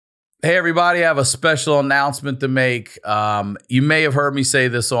Hey, everybody, I have a special announcement to make. You may have heard me say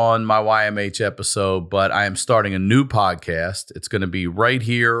this on my YMH episode, but I am starting a new podcast. It's going to be right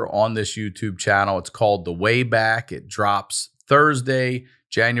here on this YouTube channel. It's called The Wayback. It drops Thursday,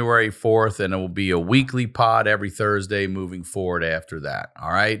 January 4th, and it will be a weekly pod every Thursday moving forward after that. All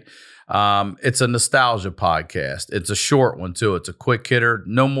right. It's a nostalgia podcast. It's a short one, too. It's a quick hitter,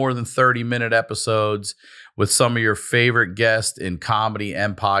 no more than 30-minute episodes with some of your favorite guests in comedy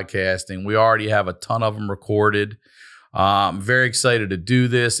and podcasting. We already have a ton of them recorded. I'm very excited to do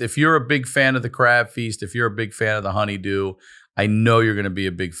this. If you're a big fan of the Crab Feast, if you're a big fan of the Honeydew, I know you're going to be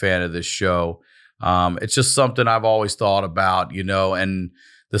a big fan of this show. It's just something I've always thought about, you know, and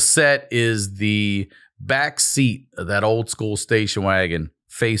the set is the back seat of that old school station wagon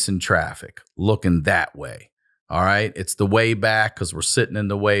facing traffic, looking that way. All right. It's the way back because we're sitting in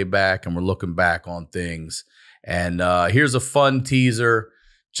the way back and we're looking back on things. And here's a fun teaser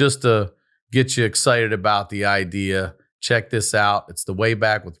just to get you excited about the idea. Check this out. It's the Way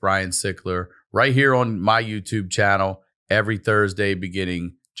Back with Ryan Sickler right here on my YouTube channel every Thursday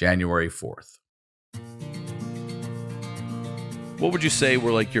beginning January 4th. What would you say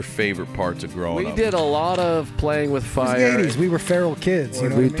were like your favorite parts of growing up? We did a lot of playing with fire. It was the 80s. We were feral kids. You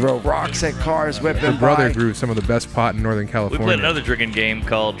know We'd throw rocks at cars, whip them by. My brother grew some of the best pot in Northern California. We played another drinking game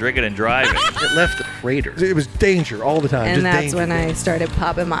called Drinking and Driving. It left a crater. It was danger all the time. And just that's danger. when I started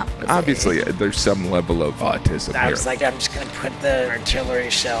popping up. Obviously, there's some level of autism I here. was like, I'm just going to put the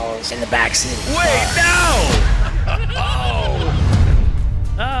artillery shells in the backseat. Wait, no!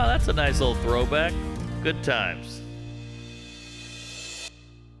 Oh, that's a nice little throwback. Good times.